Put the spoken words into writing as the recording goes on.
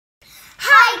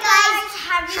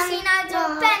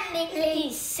Technically,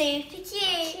 he's super cute.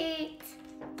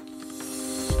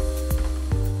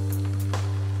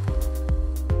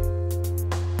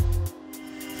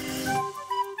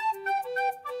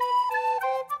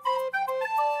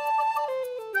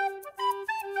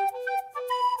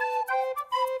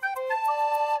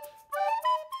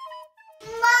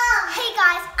 Hey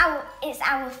guys, it's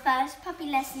our first puppy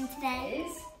lesson today. It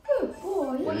is. Good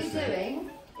boy. What you're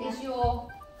doing is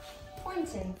you're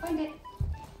pointing. Find it.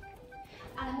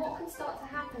 And then what can start to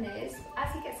happen is,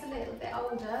 as he gets a little bit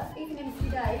older, even in a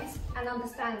few days, and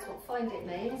understands what find it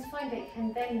means, find it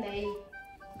can then be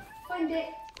find it.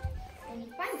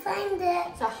 Find it.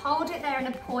 So hold it there and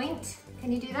a point.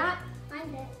 Can you do that?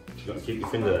 Find it. You've got to keep your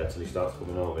finger there till he starts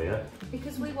coming over, yeah?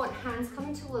 Because we want hands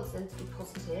coming towards them to be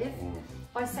positive.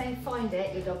 By saying find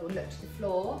it, your dog will look to the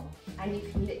floor and you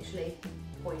can literally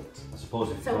point. I suppose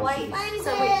if So wait, we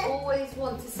always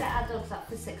want to set our dogs up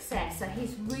for success. So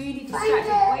he's really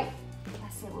distracted. Wait,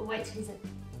 that's it, we'll wait till he's a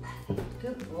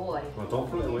good boy. Well,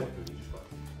 don't pull it away.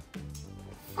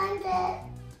 Find it.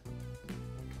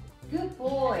 Good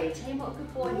boy. Tell him what a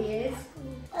good boy he is.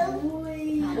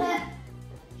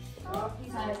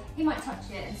 So he might touch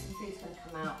it and some food's going to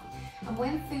come out. And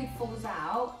when food falls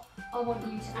out, I want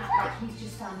you to act like he's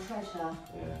just found treasure.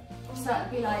 Yeah. So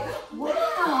it'd be like,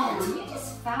 wow, you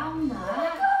just found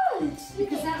that.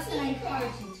 Because that's going to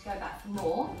encourage him to go back for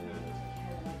more.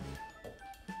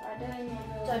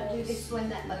 Don't do this when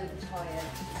they're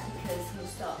overtired, because he'll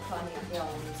start climbing up the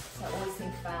arms. So always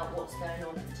think about what's going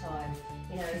on at the time.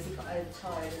 You know, has he got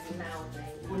overtired? Is he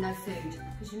mouthing? Well, no food.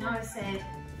 Because you know I said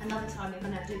another time you're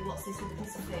going to do the what's this with a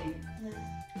piece of food.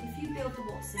 If you build the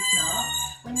what's this up,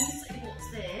 when you say what's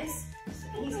this,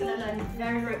 he's going to learn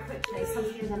very, very quickly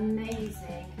something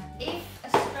amazing. If a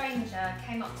stranger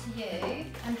came up to you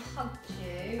and hugged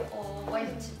you or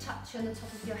went to touch you on the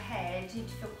top of your head, you'd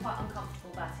feel quite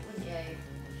uncomfortable about it, wouldn't you?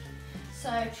 So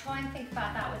try and think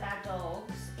about that with our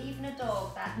dogs. Even a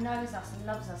dog that knows us and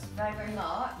loves us very, very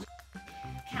much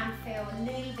can feel a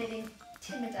little bit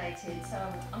intimidated,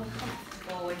 so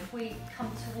uncomfortable if we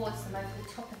come towards them over the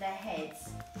top of their heads.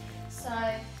 So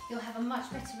you'll have a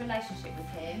much better relationship with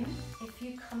him if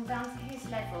you come down to his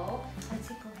level and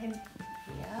tickle him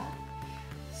here,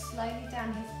 slowly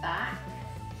down his back,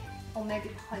 or maybe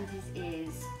behind his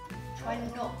ears. Try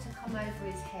not to come over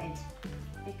his head,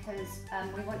 because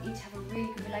we want you to have a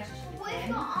really good relationship with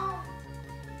him.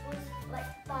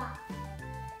 Like that.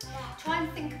 Try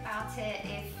and think about it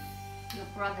if your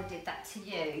brother did that to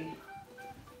you.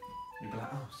 You'd be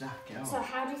like, oh, Zach, get off. So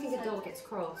how do you think a dog gets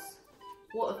cross?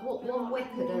 What one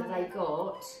weapon have they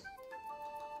got?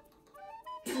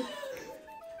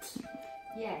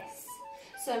 Yes.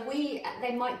 So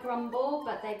they might grumble,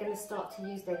 but they're going to start to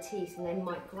use their teeth and they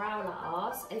might growl at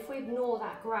us. If we ignore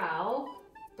that growl,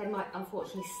 they might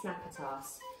unfortunately snap at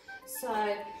us.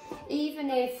 So even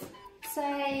if,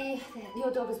 say,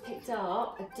 your dog has picked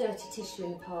up a dirty tissue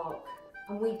in the park,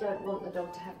 and we don't want the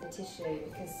dog to have the tissue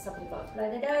because somebody got to blow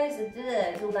their nose and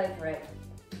it's all over it.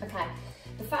 Okay,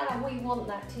 the fact that we want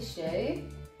that tissue,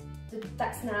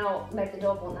 that's now made the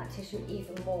dog want that tissue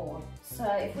even more. So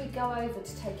if we go over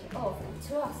to take it off,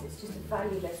 to us it's just a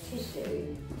valueless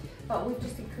tissue, but we've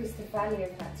just increased the value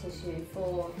of that tissue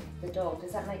for the dog.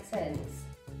 Does that make sense?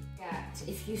 Yeah.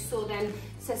 If you saw them,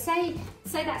 so say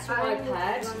that's your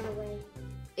iPad.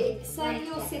 Say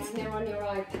you're sitting there on your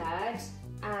iPad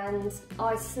and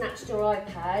I snatched your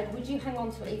iPad, would you hang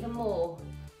on to it even more?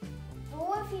 But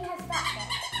what if he has that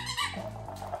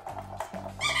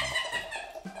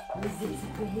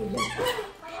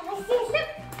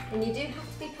And you do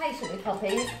have to be patient with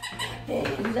puppies. They're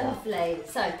lovely.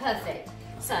 So, perfect.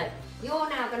 So, you're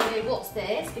now going to do what's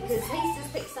this, because he's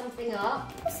just picked something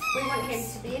up. We want him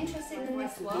to be interested in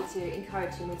this one, to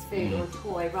encourage him with food or a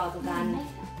toy rather than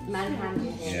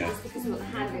manhandling him, just because we want the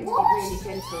handling to be really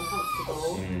gentle and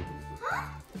comfortable.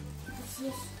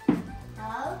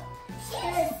 No. So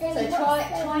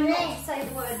try not to say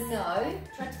the word no.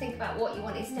 Try to think about what you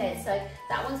want instead. So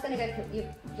that one's going to go,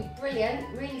 you're brilliant,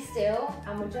 really still,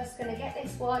 and we're just going to get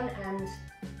this one, and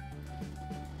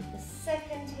the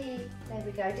second there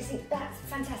we go. Just think, that's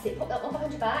fantastic. Pop that one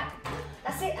behind your back.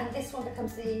 That's it, and this one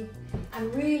becomes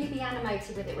and really be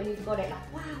animated with it when you've got it.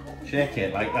 Like, wow. Shake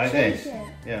it like this.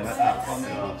 Yeah, like that.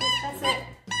 That's it.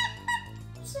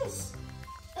 What's this?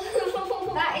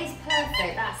 That is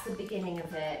perfect. That's the beginning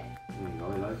of it.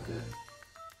 I like it.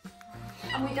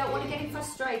 And we don't want to get him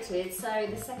frustrated, so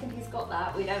the second he's got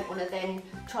that, we don't want to then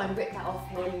try and rip that off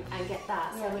him and get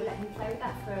that. So we let him play with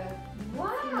that for a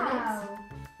few minutes.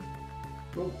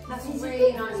 Cool. That's a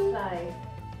really nice play.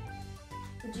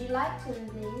 Would you like to do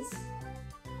these?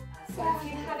 So if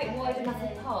you have it wide enough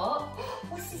apart,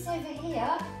 what's this over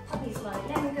here? Puppy's like,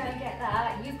 let me go and get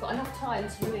that. You've got enough time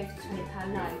to remove the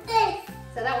 £20 note.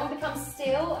 So that one becomes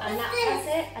still, and that's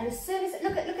it. And as soon as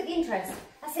look at the interest.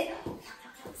 That's it.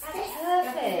 That's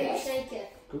perfect. Shake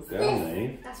it. Good girl,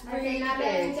 Neve. That's really Now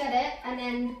let him good. get it, and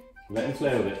then Let him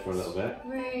play with it for a little bit.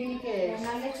 Really good.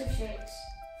 now little shakes.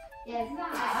 Yeah,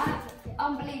 that,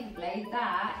 unbelievably,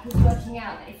 that, he's working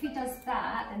out that if he does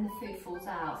that, then the food falls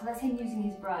out. So that's him using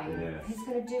his brain. Yes. He's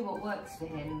going to do what works for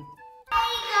him.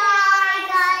 Hey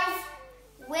guys!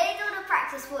 We're going to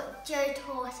practice what Joe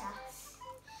taught us.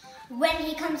 When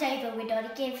he comes over, we're going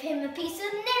to give him a piece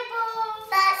of nibble.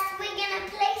 First, we're going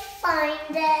to play Find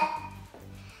It.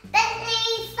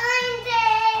 Bentley, find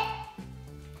it!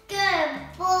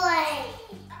 Good boy!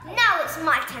 Now it's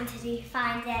my turn to do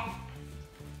Find It.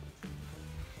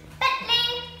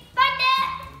 Bentley, find it!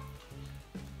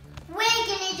 We're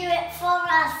going to do it for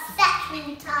a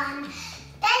second time.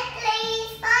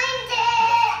 Bentley, find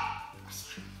it!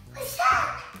 What's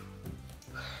that?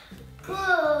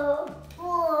 Good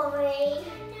boy.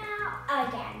 Now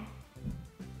again.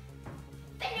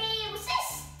 Bentley, what's this?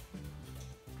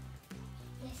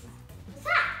 What's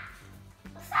that?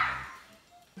 What's that?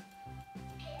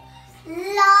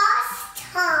 Last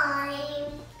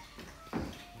time.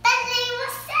 Bentley,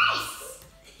 what's this?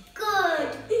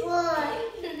 Good boy.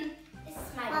 This is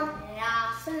my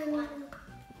last one.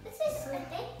 What's this,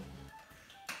 Bentley?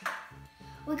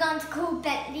 We're going to call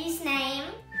Bentley's name.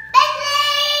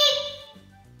 Bentley!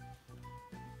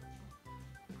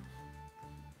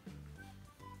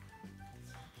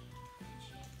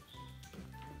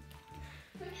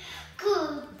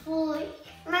 Good boy.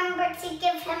 Remember to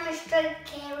give him a stroke,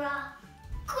 Kira.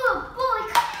 Good boy.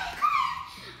 Come here, come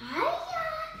here. Hiya.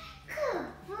 Good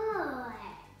boy.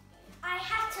 I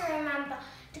have to remember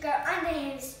to go under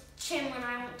his chin when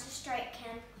I want to stroke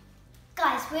him.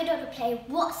 Guys, we're going to play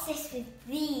What's This with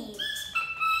these.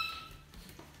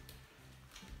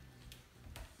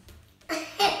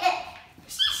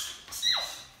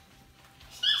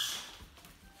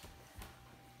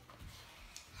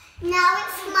 Now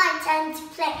it's my turn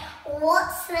to play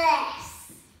What's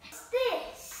This? What's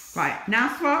this? Right,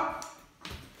 now swap.